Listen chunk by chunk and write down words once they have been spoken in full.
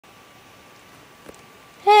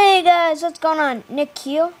Hey guys, what's going on? Nick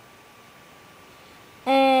here,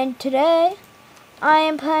 and today I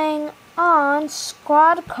am playing on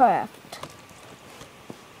Squadcraft.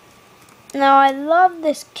 Now I love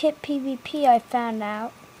this kit PvP I found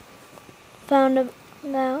out.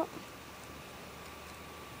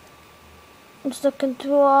 Just looking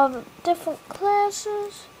through all the different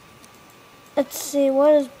classes. Let's see,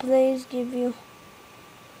 what does Blaze give you?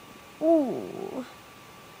 Ooh.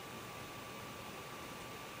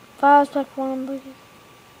 Fire Spec 1,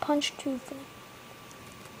 Punch 2 thing.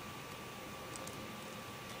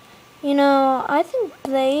 You know, I think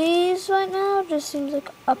Blaze right now just seems like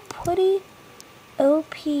a pretty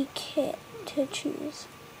OP kit to choose.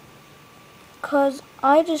 Cause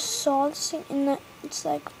I just saw this thing and it's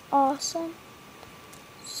like awesome.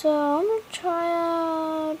 So I'm gonna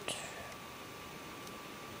try out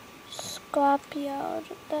Scrapyard,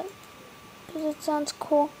 because it sounds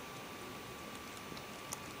cool.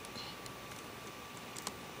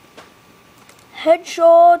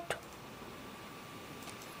 Headshot.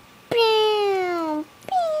 Pew,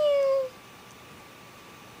 pew.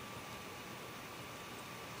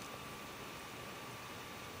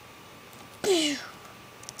 Pew.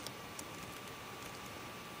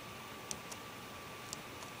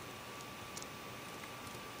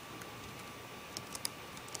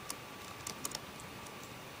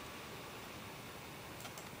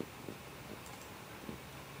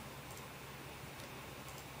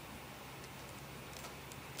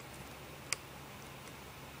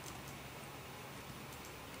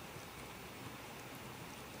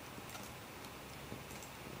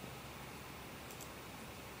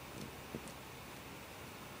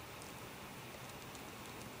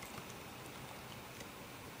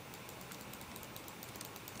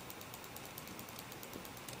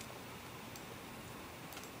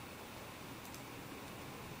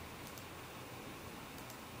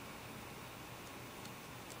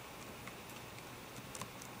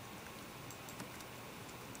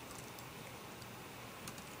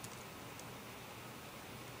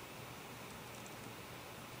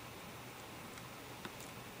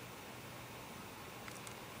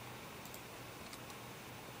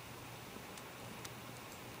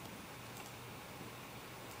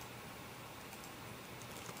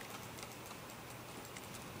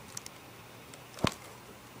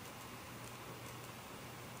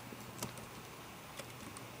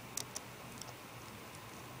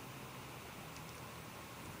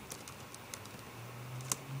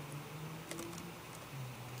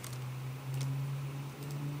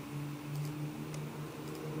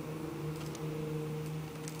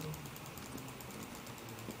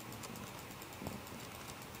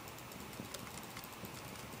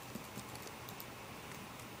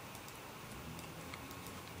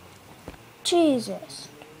 Jesus.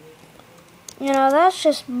 You know, that's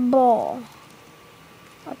just bull.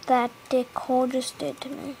 What that dickhole just did to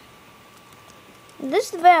me.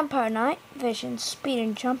 This is Vampire Night Vision, speed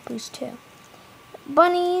and jump boost too.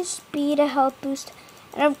 Bunny, speed, a health boost,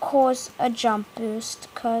 and of course a jump boost,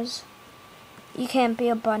 because you can't be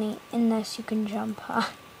a bunny unless you can jump, huh?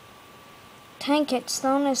 Tank it,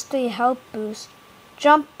 slowness 3, health boost,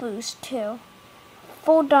 jump boost 2,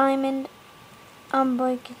 full diamond,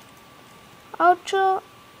 unbreaking. Ultra,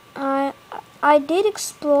 I did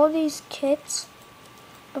explore these kits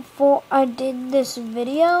before I did this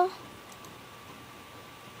video.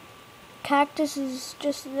 Cactus is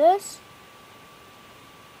just this.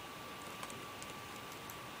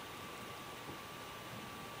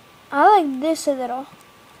 I like this a little.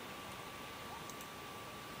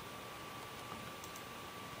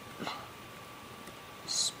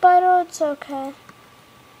 Spider, it's okay.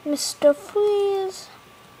 Mr. Freeze.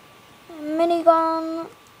 Minigun.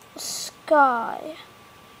 Sky.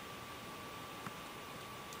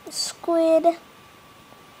 Squid.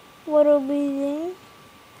 Water breathing.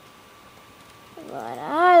 But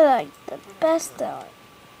I like the best though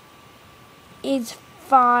is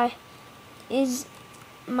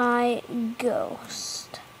my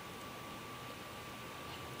ghost.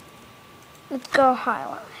 Let's go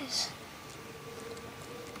highlights.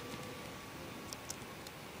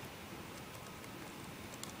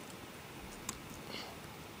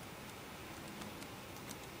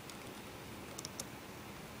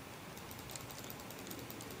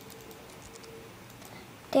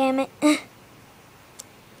 Damn it.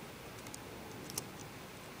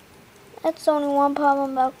 That's only one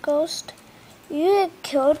problem about Ghost. You get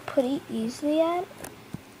killed pretty easily at it.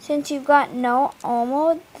 Since you've got no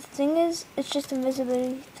armor, the thing is, it's just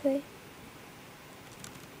invisibility 3.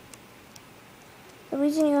 The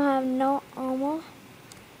reason you have no armor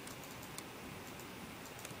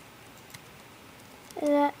is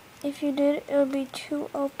that If you did, it would be too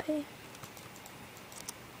OP.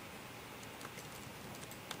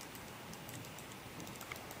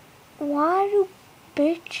 Why do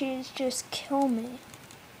bitches just kill me?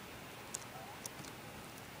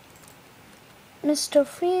 Mr.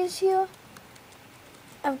 Freeze here.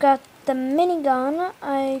 I've got the minigun.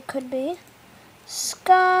 I could be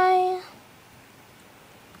Sky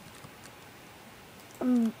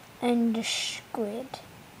and the squid.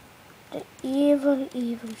 The evil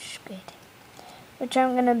squid. Which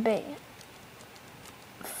I'm gonna be.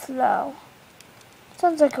 Flow.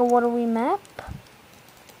 Sounds like a watery map.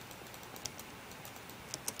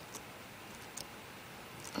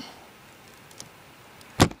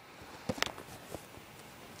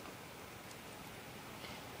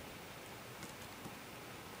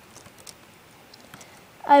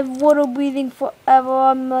 I've water breathing forever.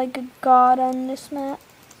 I'm like a god on this map.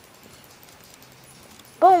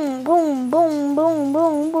 Boom, boom, boom, boom,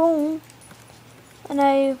 boom, boom. And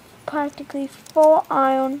I have practically full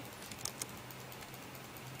iron.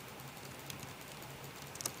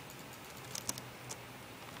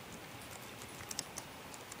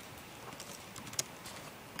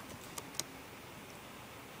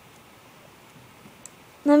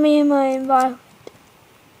 Let me in my environment.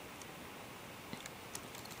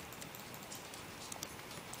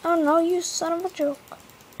 Oh no, you son of a joke.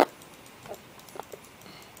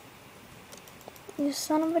 You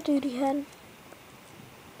son of a duty head.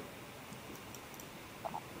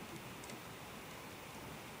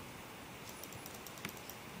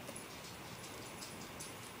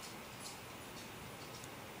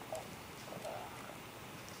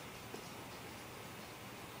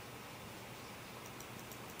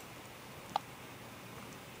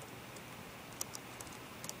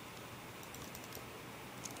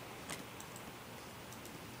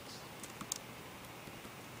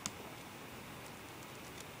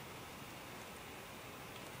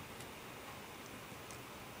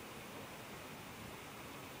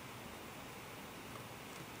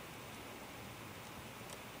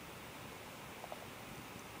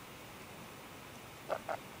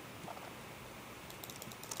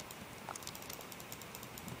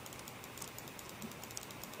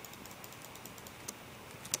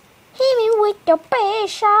 Hit me with your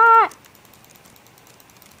best shot.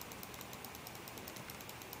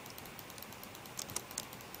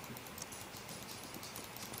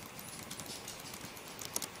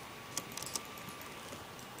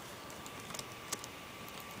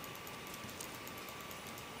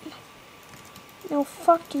 No,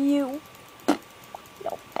 fuck you.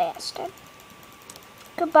 You bastard.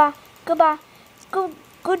 Goodbye. Goodbye.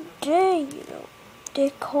 Good day, you know,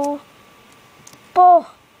 dickhole. Bull.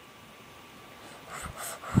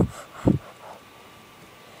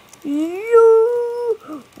 You,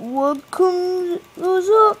 what goes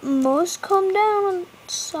up must come down on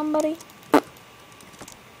somebody.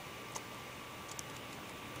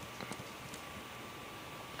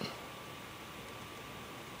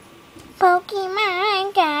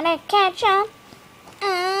 Pokemon gotta catch up.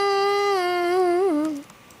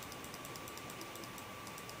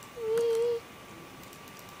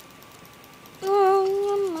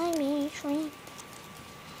 You might be sweet.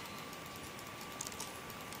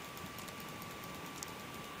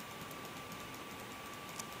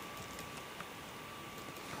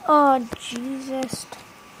 Oh, Jesus.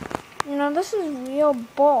 You know, this is real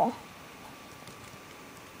bull.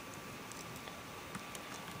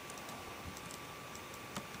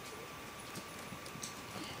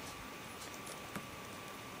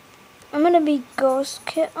 I'm gonna be Ghost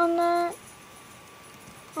Kit on that.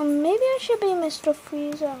 Or maybe I should be Mr.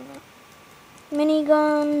 Freeze on that.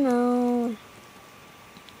 Minigun, no.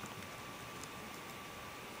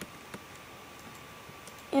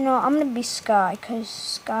 You know, I'm gonna be Sky, because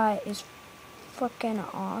Sky is freaking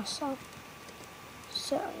awesome.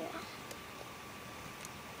 So, yeah.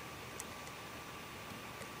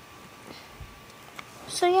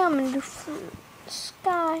 So, yeah, I'm gonna do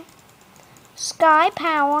Sky. Sky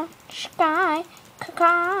power. Sky.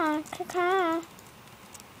 Caca. Caca.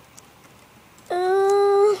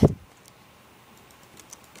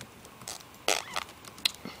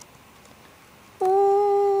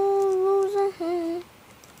 Losing.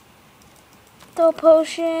 Throw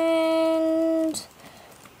potions.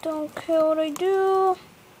 Don't care what I do.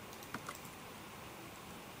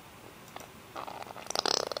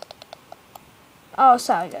 Oh,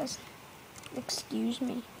 sorry guys. Excuse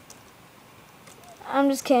me. I'm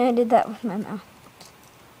just kidding, I did that with my mouth.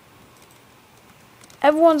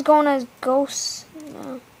 Everyone's going as ghosts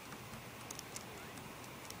now.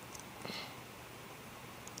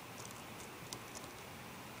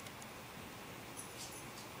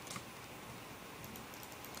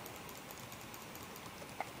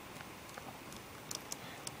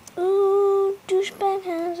 bed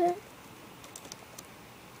has it.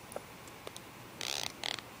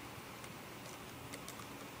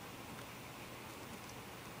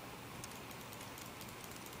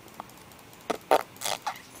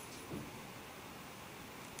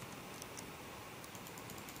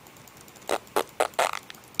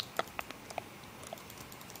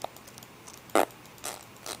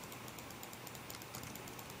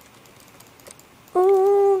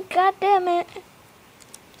 Ooh, god damn it.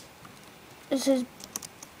 This is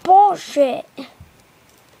bullshit.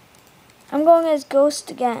 I'm going as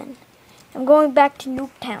Ghost again. I'm going back to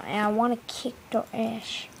Nuketown and I want to kick their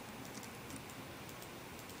ass.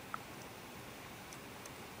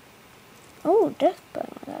 Oh, death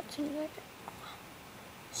button. That seems like it.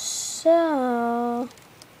 So,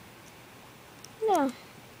 yeah.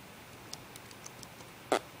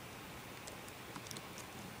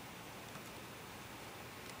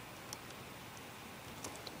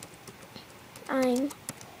 I'm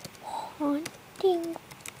haunting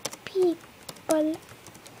people.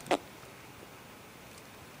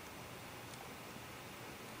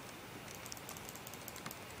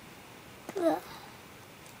 Ugh.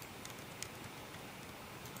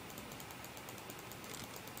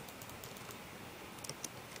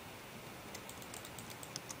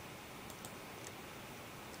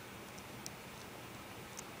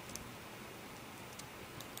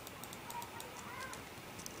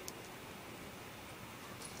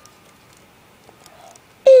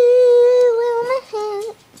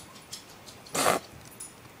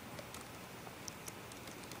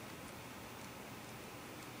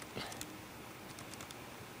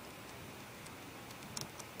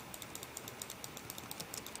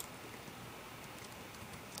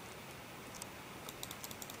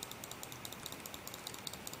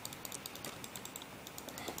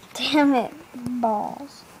 Damn it,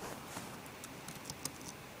 balls.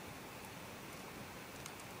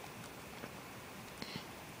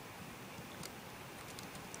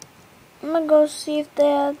 I'm gonna go see if they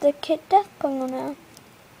have the Kit Death Bundle now.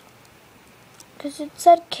 Because it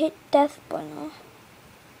said Kit Death Bundle.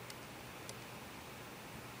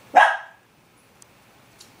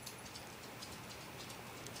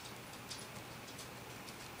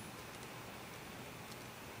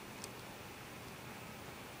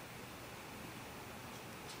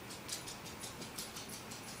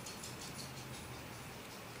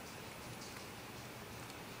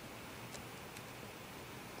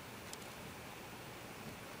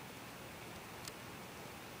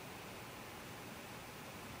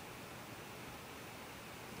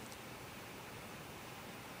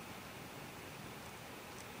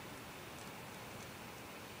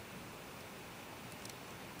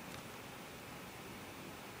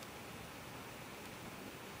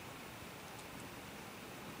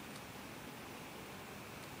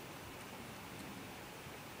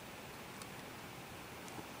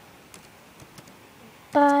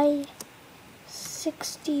 By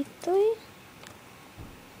 63.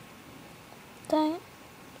 That.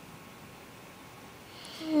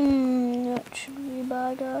 That should be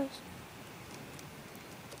by guys.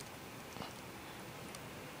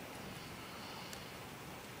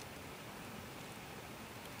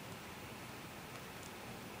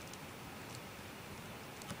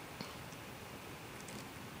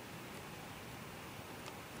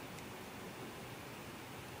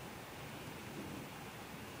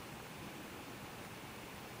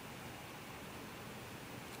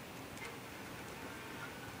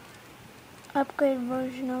 Upgrade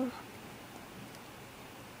version of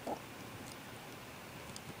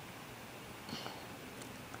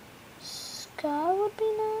Sky would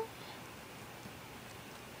be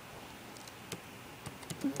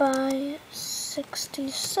nice. By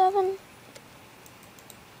 67.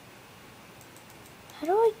 How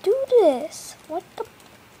do I do this? What the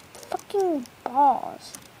fucking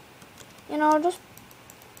balls? You know, just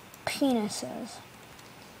penises.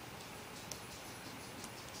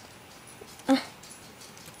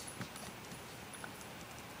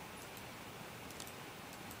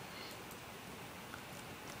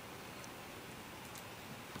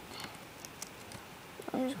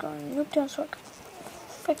 I'm just going to nuke down so I can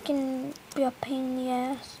freaking be a pain in the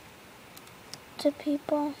ass to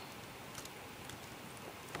people.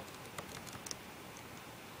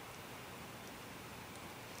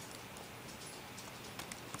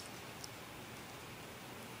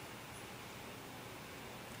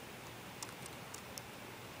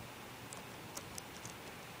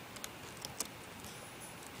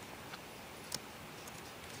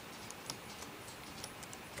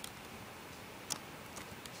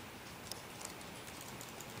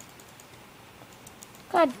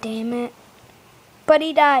 God damn it. But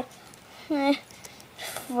he died.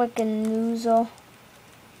 freaking loser.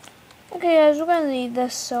 Okay guys, we're gonna leave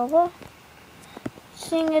this server.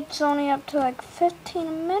 Seeing it's only up to like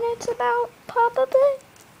 15 minutes about, probably.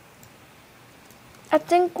 I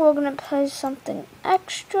think we're gonna play something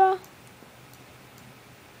extra.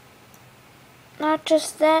 Not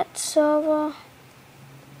just that server.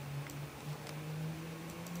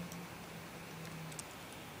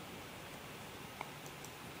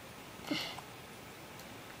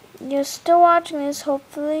 You're still watching this,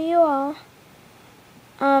 hopefully you are.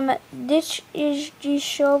 This is the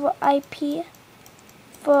server IP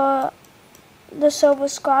for the server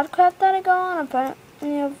Squadcraft that I go on. If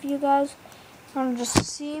any of you guys want to just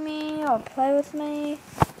see me or play with me,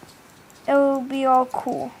 it will be all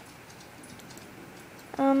cool.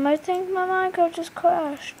 I think my Minecraft just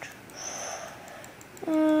crashed.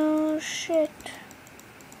 Oh shit.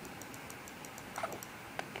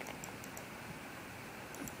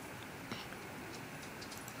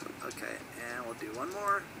 Okay, and we'll do one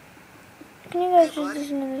more. Can you guys just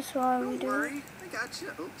listen to this while we do it? Don't worry, I got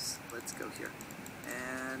you. Oops, let's go here.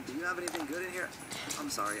 And do you have anything good in here? I'm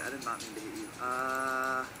sorry, I did not mean to hit you.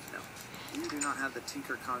 No. You do not have the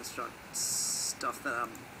Tinker Construct stuff that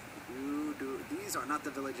you do. These are not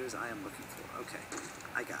the villagers I am looking for. Okay,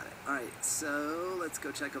 I got it. Alright, so let's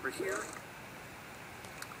go check over here.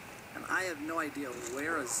 And I have no idea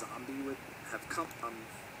where a zombie would have come from.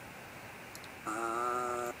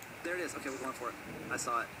 There it is. Okay, we're going for it. I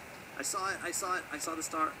saw it. I saw it. I saw it. I saw the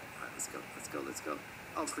star. Alright, let's go. Let's go. Let's go.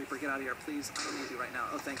 Oh, creeper, get out of here, please. I don't need you right now.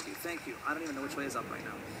 Oh, thank you. Thank you. I don't even know which way is up right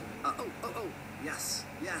now. Oh. Yes.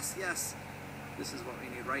 Yes, yes. This is what we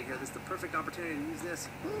need right here. This is the perfect opportunity to use this.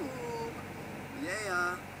 Ooh.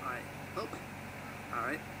 Yeah. Alright. Oh.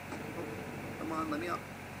 Alright. Oh. Come on, let me up.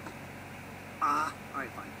 Ah.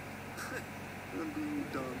 Alright, fine. I'm being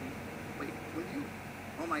dumb. Wait, will you?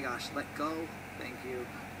 Oh my gosh, let go. Thank you.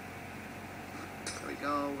 There we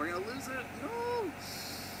go. We're gonna lose it. No!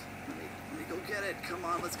 Let me go get it. Come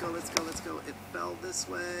on, let's go, let's go, let's go. It fell this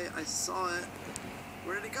way. I saw it.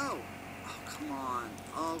 Where did it go? Oh, come on.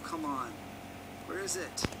 Oh, come on. Where is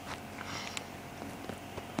it?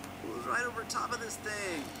 It was right over top of this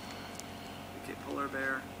thing. Okay, polar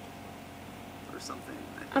bear. Or something.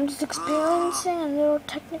 I'm just experiencing a little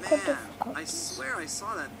technical Man, difficulties. I swear I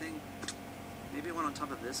saw that thing. Maybe it went on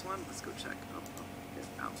top of this one. Let's go check. Oh, get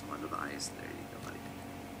out from under the ice. There you go, buddy.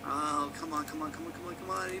 Oh, come on.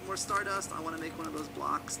 I need more stardust. I want to make one of those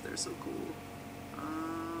blocks. They're so cool.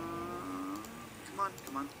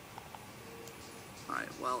 Come on. Alright,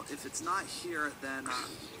 well, if it's not here, then,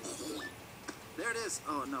 there it is.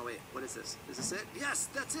 Oh, no, wait. What is this? Is this it? Yes,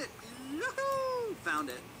 that's it. Yoo-hoo! Found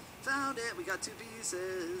it. We got 2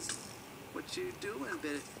 pieces. What you doing,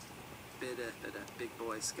 big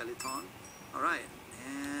boy skeleton? Alright,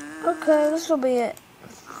 and... Okay, this will be it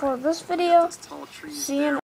for this video. See you